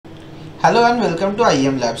Hello and welcome to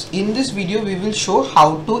IEMLabs. In this video we will show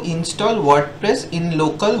how to install WordPress in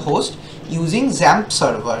localhost using Xampp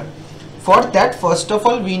Server. For that, first of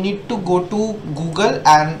all we need to go to Google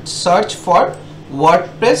and search for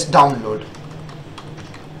WordPress download.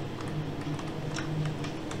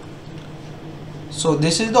 So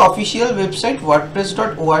this is the official website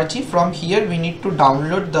wordpress.org. From here we need to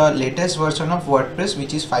download the latest version of WordPress,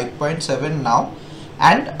 which is 5.7 now.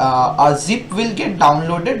 And a zip will get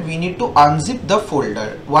downloaded. We need to unzip the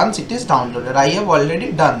folder once it is downloaded. I have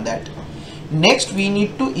already done that. Next we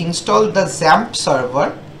need to install the Xampp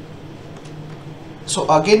Server. So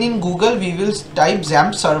again in Google we will type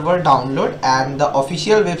Xampp Server download, and the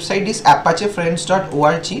official website is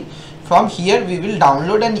apachefriends.org. From here we will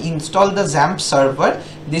download and install the Xampp Server.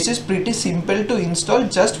 This is pretty simple to install,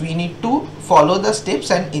 just we need to follow the steps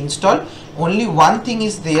and install. Only one thing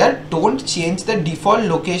is there, don't change the default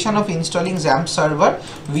location of installing Xampp Server,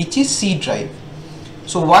 which is C drive.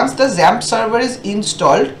 So once the Xampp Server is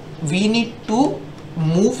installed, we need to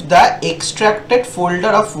move the extracted folder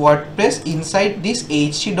of WordPress inside this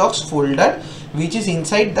htdocs folder, which is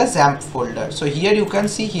inside the Xampp folder. So here you can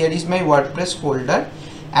see, here is my WordPress folder,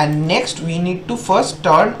 and next we need to first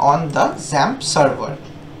turn on the Xampp Server.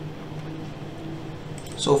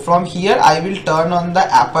 So from here I will turn on the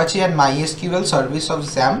Apache and MySQL service of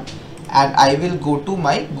Xampp, and I will go to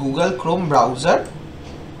my Google Chrome browser.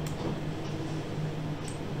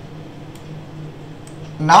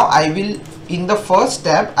 Now I will, in the first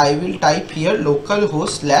tab, I will type here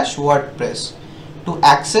localhost/WordPress to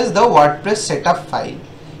access the WordPress setup file.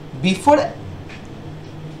 Before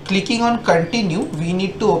clicking on continue, we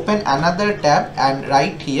need to open another tab and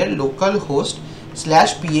write here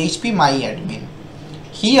localhost/phpMyAdmin.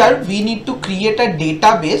 Here we need to create a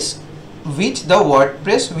database which the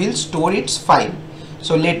WordPress will store its file.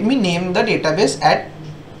 So let me name the database at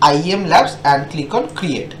IEMLabs and click on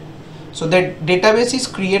create. So the database is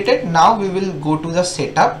created. Now we will go to the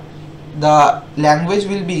setup. The language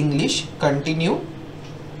will be English. Continue.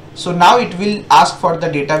 So now it will ask for the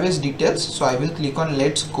database details. So I will click on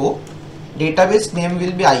let's go. Database name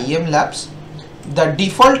will be IEMLabs. The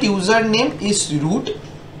default username is root,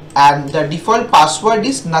 and the default password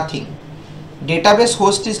is nothing. Database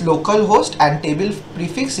host is localhost and table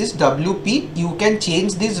prefix is WP. You can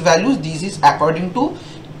change these values. This is according to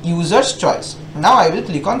user's choice. Now I will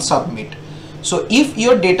click on submit. So if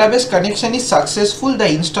your database connection is successful, the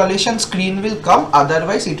installation screen will come,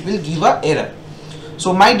 otherwise it will give an error.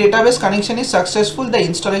 So my database connection is successful, the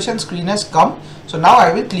installation screen has come. So now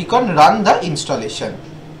I will click on run the installation.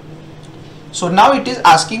 So now it is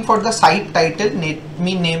asking for the site title. Let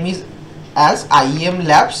me name is as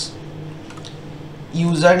IEMLabs,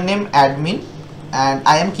 username admin, and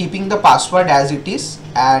I am keeping the password as it is,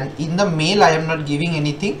 and in the mail I am not giving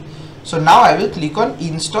anything. So now I will click on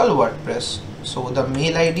install WordPress. So the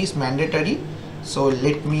mail ID is mandatory, so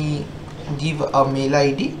let me give a mail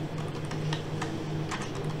ID.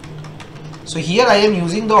 So here I am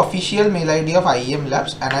using the official mail ID of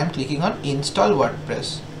IEMLabs and I am clicking on install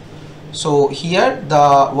WordPress. So here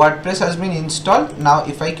the WordPress has been installed. Now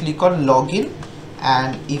if I click on login,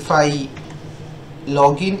 and if I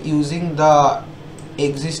log in using the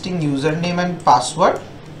existing username and password,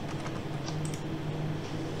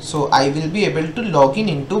 so I will be able to log in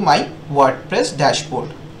into my WordPress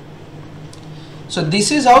dashboard. So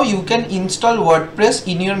this is how you can install WordPress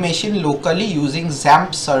in your machine locally using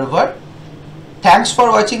Xampp Server. Thanks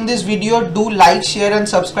for watching this video. Do like, share and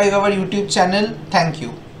subscribe our YouTube channel. Thank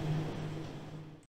you.